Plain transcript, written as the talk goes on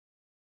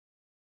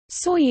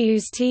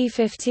Soyuz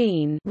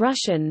T-15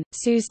 Russian,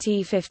 Soyuz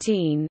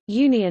T-15,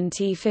 Union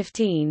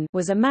T-15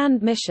 was a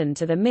manned mission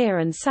to the Mir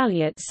and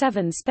Salyut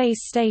 7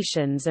 space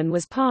stations and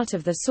was part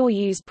of the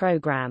Soyuz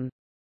program.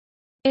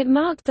 It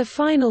marked the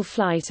final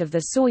flight of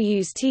the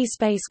Soyuz T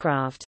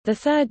spacecraft, the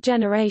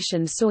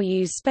third-generation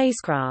Soyuz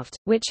spacecraft,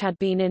 which had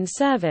been in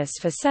service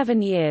for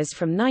 7 years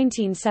from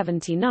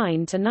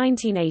 1979 to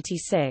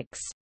 1986.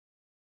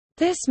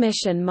 This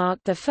mission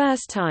marked the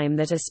first time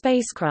that a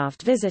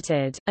spacecraft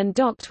visited, and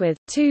docked with,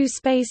 2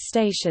 space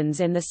stations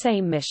in the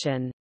same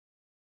mission.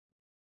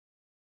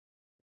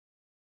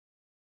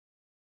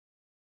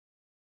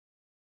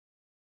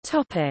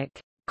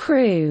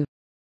 Crew.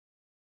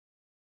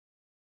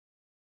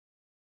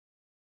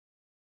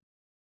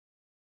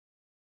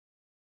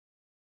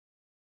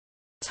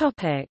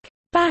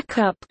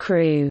 Backup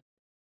crew.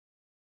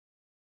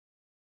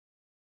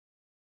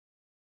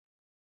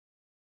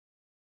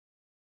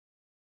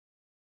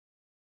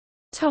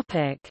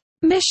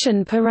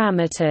 Mission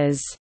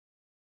parameters.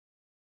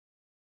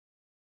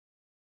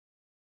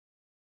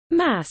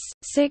 Mass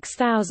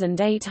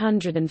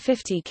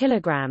 6,850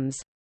 kilograms.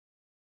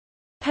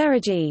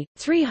 Perigee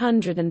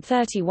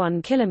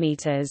 331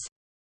 kilometers.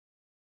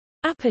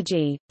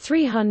 Apogee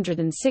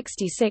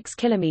 366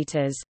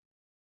 kilometers.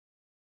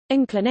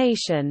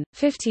 Inclination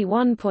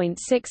 51.6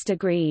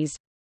 degrees.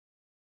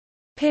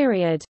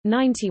 Period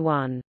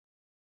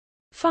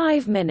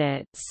 91.5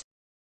 minutes.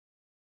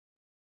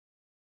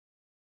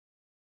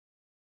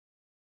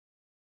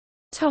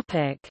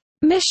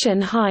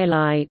 Mission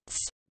highlights.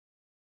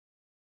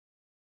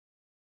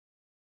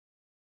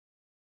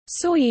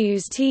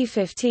 Soyuz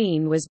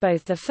T-15 was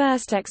both the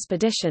first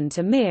expedition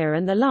to Mir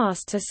and the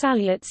last to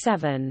Salyut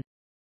 7.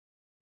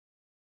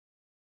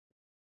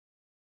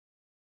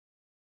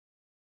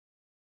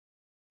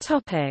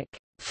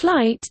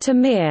 Flight to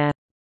Mir.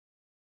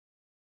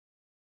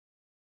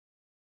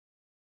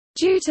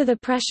 Due to the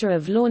pressure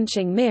of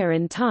launching Mir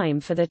in time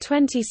for the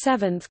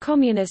 27th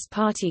Communist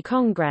Party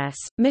Congress,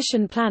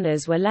 mission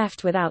planners were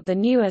left without the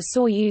newer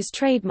Soyuz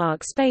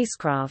trademark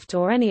spacecraft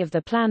or any of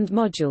the planned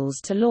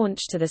modules to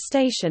launch to the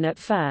station at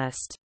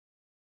first.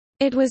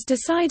 It was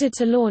decided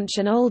to launch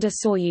an older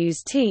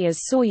Soyuz T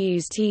as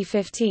Soyuz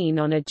T-15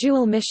 on a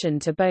dual mission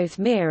to both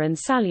Mir and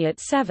Salyut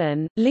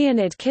 7.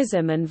 Leonid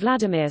Kizym and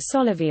Vladimir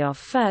Solovyov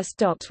first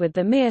docked with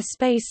the Mir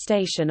space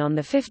station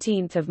on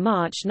 15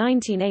 March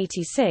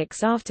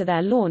 1986 after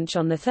their launch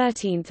on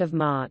 13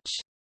 March.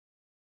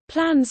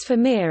 Plans for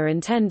Mir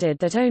intended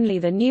that only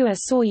the newer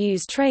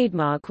Soyuz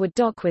trademark would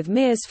dock with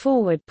Mir's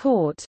forward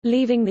port,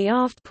 leaving the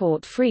aft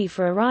port free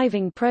for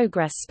arriving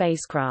Progress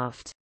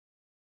spacecraft.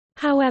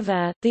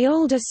 However, the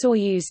older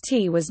Soyuz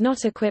T was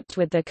not equipped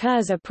with the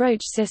Kurs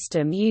approach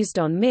system used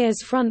on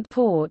Mir's front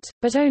port,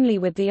 but only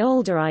with the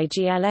older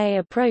IGLA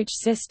approach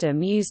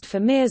system used for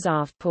Mir's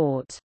aft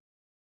port.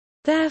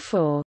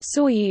 Therefore,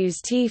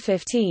 Soyuz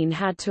T-15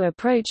 had to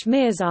approach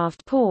Mir's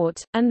aft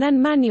port, and then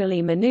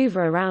manually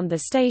maneuver around the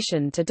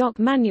station to dock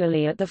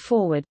manually at the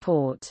forward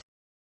port.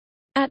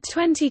 At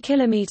 20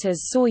 km,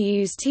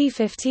 Soyuz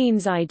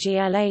T-15's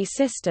IGLA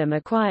system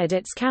acquired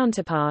its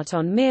counterpart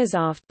on Mir's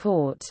aft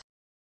port.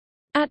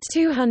 At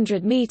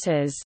 200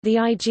 meters, the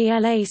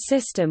IGLA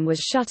system was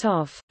shut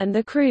off, and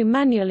the crew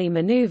manually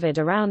maneuvered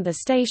around the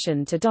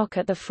station to dock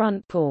at the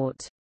front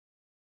port.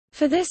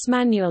 For this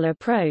manual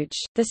approach,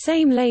 the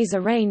same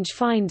laser range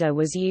finder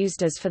was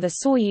used as for the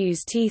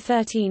Soyuz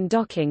T-13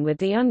 docking with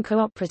the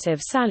uncooperative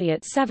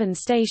Salyut 7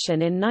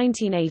 station in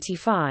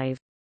 1985.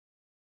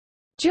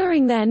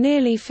 During their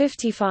nearly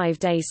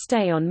 55-day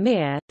stay on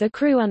Mir, the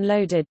crew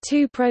unloaded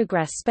 2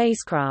 Progress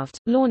spacecraft,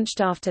 launched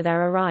after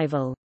their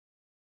arrival.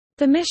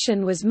 The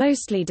mission was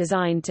mostly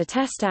designed to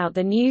test out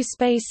the new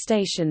space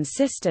station's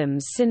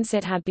systems since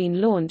it had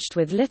been launched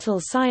with little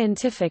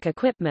scientific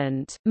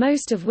equipment,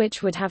 most of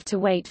which would have to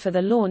wait for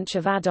the launch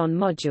of add-on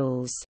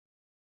modules.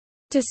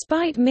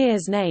 Despite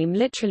Mir's name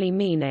literally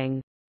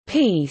meaning,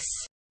 peace,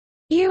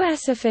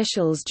 U.S.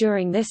 officials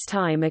during this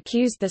time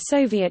accused the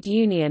Soviet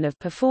Union of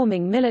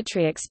performing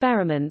military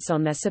experiments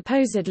on their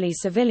supposedly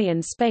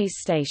civilian space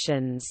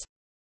stations.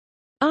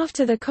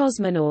 After the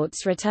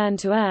cosmonauts returned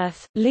to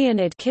Earth,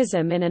 Leonid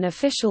Kizym in an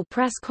official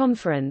press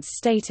conference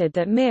stated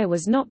that Mir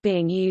was not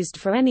being used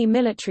for any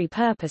military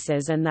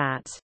purposes and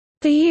that,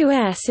 "The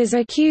U.S. is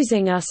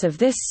accusing us of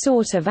this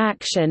sort of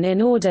action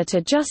in order to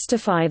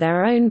justify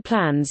their own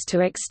plans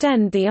to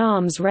extend the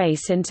arms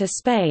race into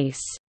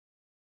space."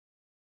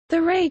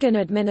 The Reagan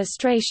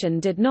administration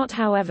did not,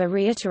 however,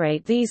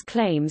 reiterate these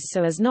claims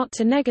so as not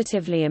to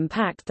negatively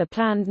impact the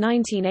planned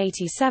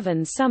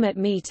 1987 summit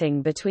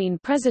meeting between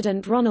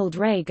President Ronald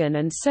Reagan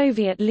and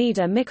Soviet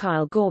leader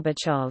Mikhail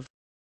Gorbachev.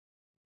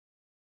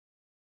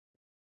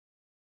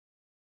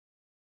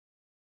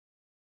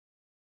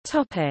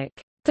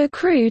 The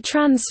crew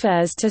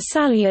transfers to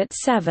Salyut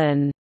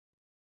 7.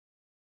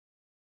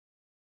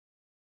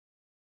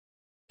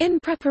 In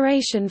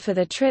preparation for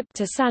the trip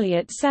to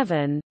Salyut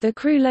 7, the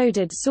crew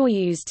loaded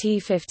Soyuz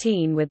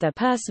T-15 with their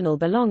personal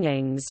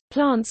belongings,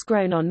 plants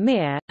grown on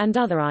Mir, and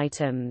other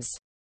items.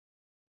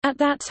 At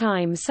that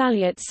time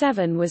Salyut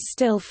 7 was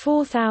still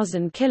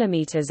 4,000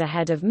 km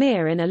ahead of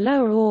Mir in a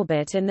lower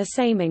orbit in the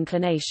same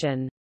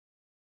inclination.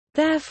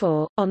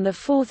 Therefore, on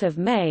 4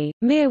 May,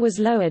 Mir was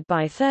lowered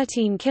by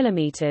 13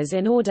 km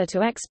in order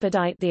to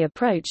expedite the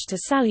approach to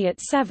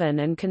Salyut 7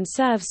 and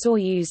conserve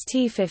Soyuz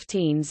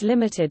T-15's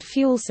limited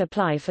fuel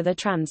supply for the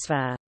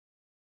transfer.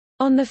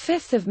 On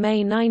 5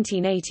 May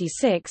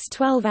 1986,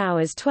 12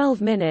 hours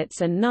 12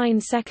 minutes and 9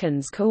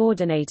 seconds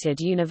Coordinated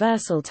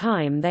Universal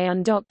Time, they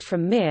undocked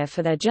from Mir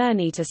for their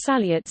journey to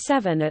Salyut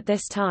 7. At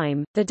this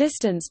time, the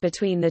distance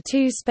between the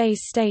two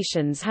space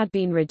stations had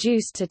been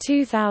reduced to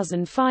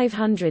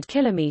 2,500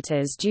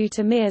 km due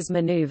to Mir's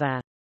maneuver.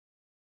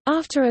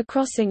 After a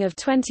crossing of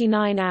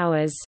 29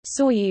 hours,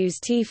 Soyuz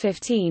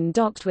T-15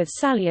 docked with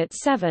Salyut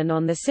 7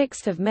 on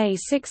 6 May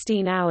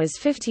 16 hours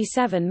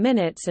 57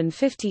 minutes and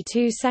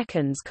 52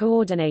 seconds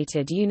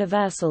Coordinated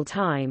Universal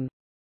Time.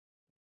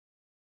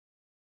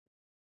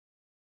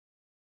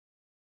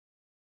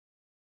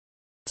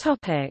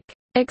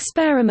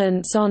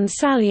 Experiments on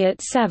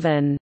Salyut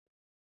 7.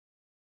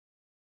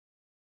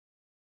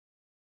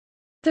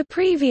 The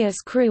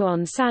previous crew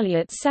on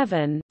Salyut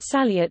 7,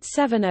 Salyut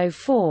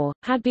 704,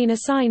 had been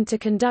assigned to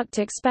conduct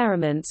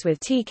experiments with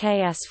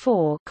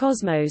TKS-4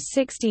 Cosmos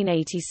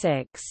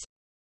 1686.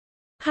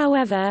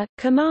 However,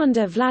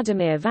 Commander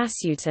Vladimir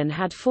Vasutin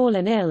had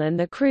fallen ill and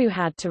the crew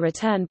had to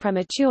return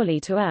prematurely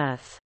to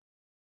Earth.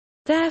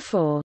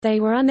 Therefore, they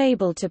were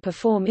unable to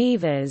perform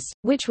EVAs,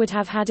 which would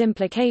have had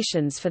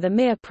implications for the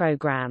Mir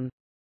program.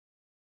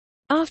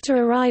 After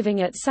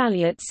arriving at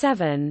Salyut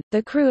 7,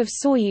 the crew of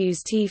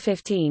Soyuz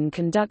T-15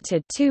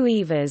 conducted 2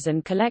 EVAs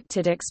and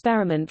collected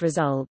experiment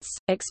results,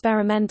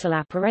 experimental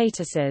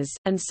apparatuses,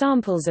 and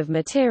samples of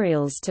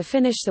materials to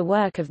finish the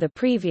work of the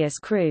previous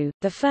crew.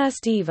 The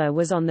first EVA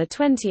was on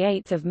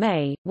 28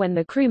 May, when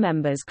the crew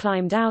members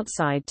climbed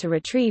outside to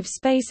retrieve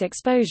space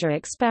exposure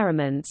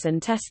experiments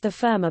and test the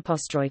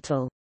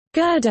thermopostroidal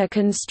girder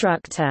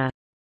constructor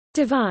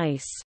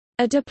device.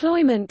 A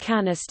deployment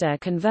canister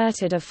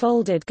converted a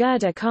folded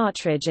girder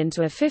cartridge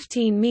into a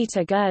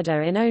 15-meter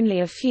girder in only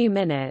a few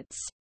minutes.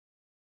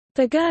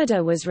 The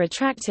girder was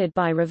retracted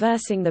by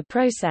reversing the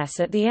process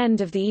at the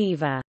end of the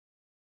EVA.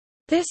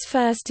 This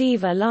first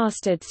EVA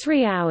lasted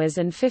 3 hours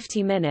and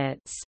 50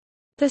 minutes.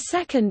 The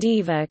second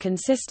EVA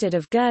consisted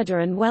of girder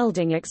and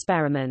welding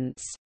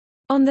experiments.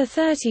 On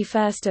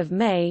 31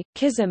 May,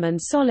 Kizum and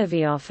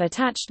Solovyov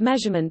attached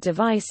measurement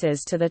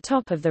devices to the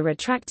top of the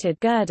retracted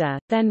girder,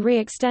 then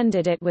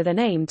re-extended it with an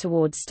aim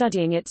toward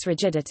studying its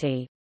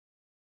rigidity.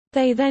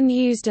 They then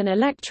used an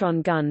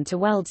electron gun to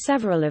weld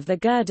several of the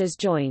girder's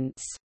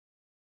joints.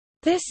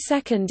 This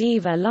second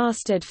EVA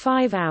lasted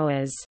 5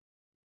 hours.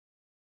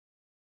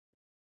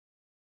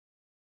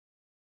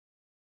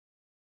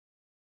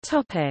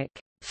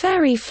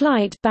 Ferry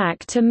flight back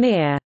to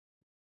Mir.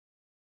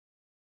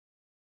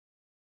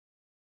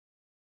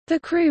 The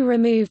crew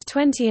removed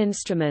 20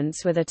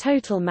 instruments with a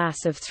total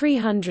mass of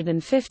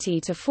 350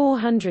 to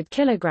 400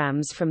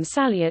 kilograms from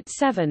Salyut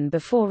 7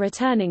 before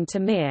returning to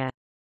Mir.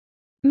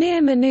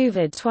 Mir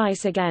maneuvered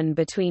twice again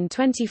between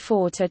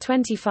 24 to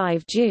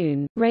 25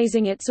 June,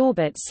 raising its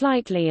orbit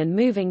slightly and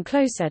moving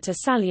closer to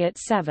Salyut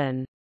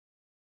 7.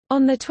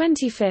 On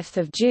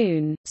 25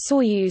 June,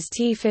 Soyuz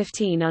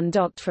T-15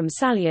 undocked from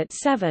Salyut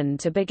 7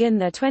 to begin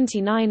their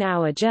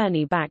 29-hour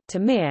journey back to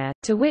Mir,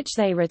 to which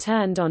they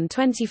returned on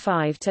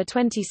 25 to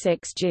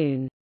 26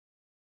 June.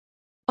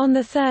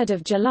 On 3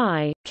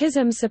 July,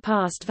 Kizum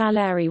surpassed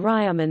Valery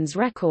Ryuman's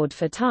record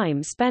for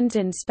time spent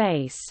in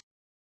space.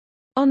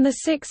 On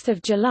 6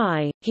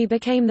 July, he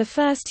became the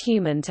first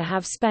human to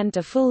have spent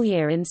a full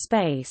year in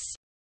space.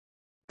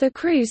 The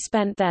crew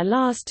spent their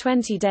last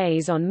 20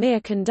 days on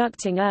Mir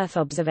conducting Earth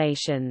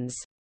observations.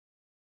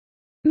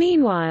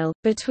 Meanwhile,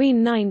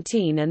 between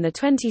 19 and the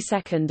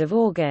 22nd of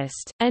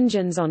August,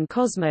 engines on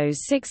Cosmos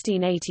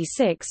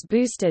 1686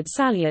 boosted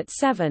Salyut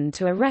 7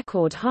 to a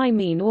record high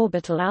mean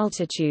orbital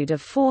altitude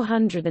of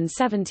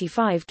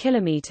 475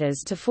 km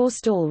to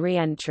forestall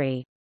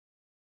re-entry.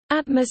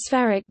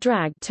 Atmospheric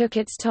drag took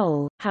its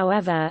toll,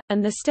 however,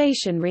 and the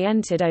station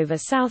re-entered over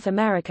South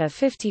America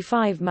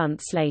 55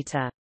 months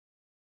later.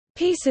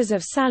 Pieces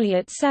of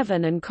Salyut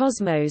 7 and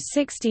Cosmos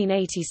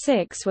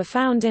 1686 were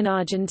found in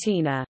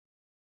Argentina.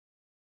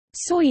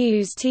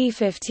 Soyuz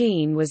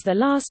T-15 was the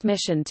last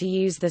mission to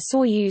use the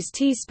Soyuz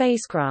T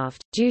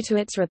spacecraft, due to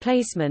its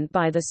replacement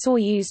by the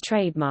Soyuz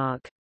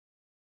trademark.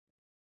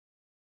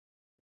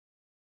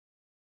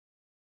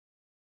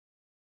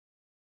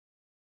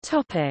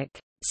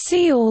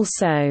 See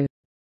also: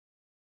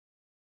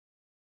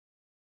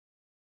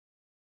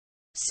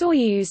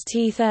 Soyuz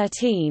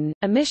T-13,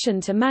 a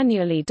mission to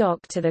manually dock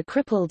to the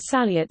crippled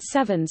Salyut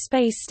 7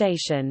 space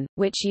station,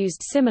 which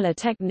used similar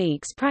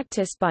techniques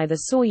practiced by the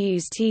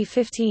Soyuz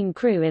T-15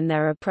 crew in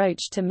their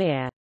approach to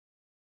Mir.